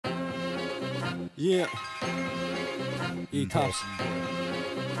Yeah. Etopz.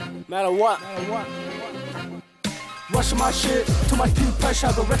 Matter what. Rushing my shit, too much peer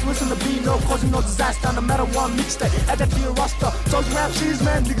pressure. The reckless in the beat, no causing no disaster. No matter what mixtape, add that to your roster. So rap series,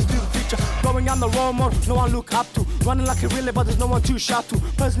 man, niggas be the feature. Going on the role model, no one look up to. Running like a relay, but there's no one to shout to.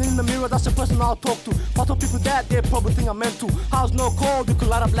 Person in the mirror, that's the person I'll talk to. Photo people that they probably think I'm meant to. House no cold, you could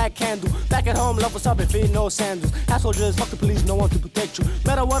light a black candle. Back at home, love what's up and feet no sandals. House soldiers, fuck the police, no one to protect you.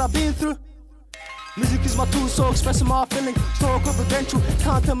 Matter what I've been through. Music is my tool, so expressing my feeling. So confidential,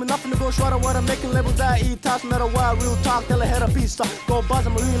 can't tell me nothing to go short of what I'm making. Labels that Etopz, matter what, real talk, they'll ahead of pizza. Go buzz,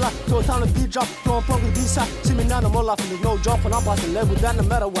 I'm a real life, to a time to beat drop. Throwing punk with B-side, see me now, I'm more laughing, there's no joke when I'm passing level that no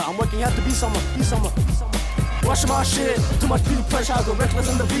matter what. I'm working hard to be someone, Rushing my shit, too much peer pressure. I go reckless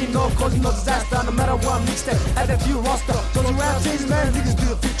on the beat, no causing no disaster. No matter what mixtape, add that to your roster. Don't you rap series, man, niggas be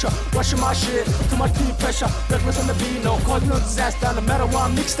the future. Rushing my shit, too much peer pressure. Reckless on the beat, no causing no disaster. No matter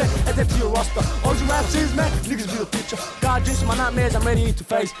what mixtape, add that to your roster. All you rap series, man, niggas be the future. God dreams of my nightmares, I'm ready to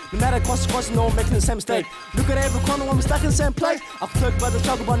face. No matter consequences, no one making the same mistake. Look at every corner when we stuck in the same place. I can talk about the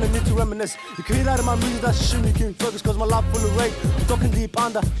struggle, but no need to reminisce. You can hear that in my music, that's shit you can focus, cause my life full of rage. I'm talking deep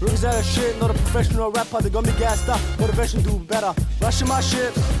under, rings that shit, not a professional rapper. They got me gassed up, motivation do better. Rushing my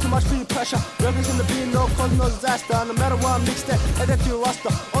shit, too much peer pressure. Reckless in the beat, no causing no disaster. No matter what mixtape, add that to your roster.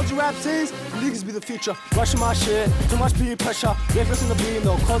 All you rap scenes, niggas be the future. Rushing my shit, too much peer pressure. Reckless in the beat,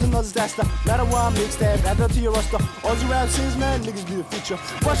 no causing no disaster. Matter what mixtape, add that to your roster. All you rap scenes, man, niggas be the future.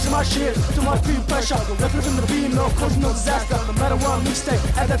 Rushing my shit, too much peer pressure. Reckless in the beat, no causing no disaster. No matter what mixtape,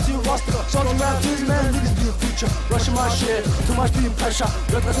 add that to your roster. All you rap scenes, man, niggas be the future. Rushing my shit, too much peer pressure.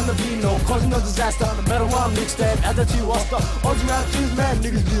 Reckless in the beat, no causing no disaster. No matter what mixtape, add that to your roster. All you rap scenes, man,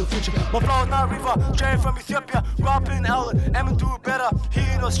 niggas be the future. My flow is not river, straight from Ethiopia. Grew up in Ireland, aim and do better. Here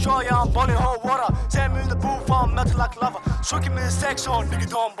in Australia, I'm boiling hot water. Send me in the booth, I'm melting like lava. Swicking me in sex on, nigga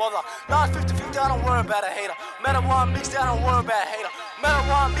don't bother. Last 50-50, I don't worry about a hater. Matter what I mix, I don't worry about a hater. Matter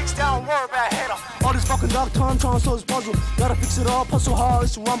what I mix, I don't worry about a hater. All this fucking dark time trying to solve this puzzle. Gotta fix it all, puzzle hard,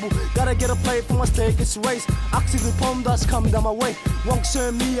 it's a rumble. Gotta get a plate for my steak, it's a race. Actively palm that's coming down my way. One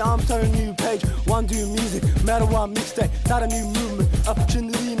concern me, I'm turning a new page. One do music, matter what I mix that. Not a new movement,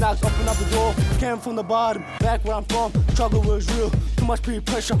 opportunity knocks, open up the door. Came from the bottom, back where I'm from. Struggle was real, too much peer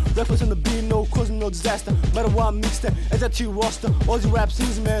pressure. Reckless in the beat, no causing no disaster. Matter what I mix that, add that to your roster. All you rap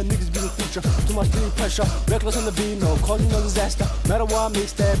scenes, man, niggas be the future. Too much peer pressure, reckless in the beat, no causing no disaster. Matter what I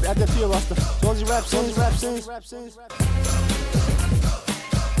mix that, add that to your roster. All you rap scenes.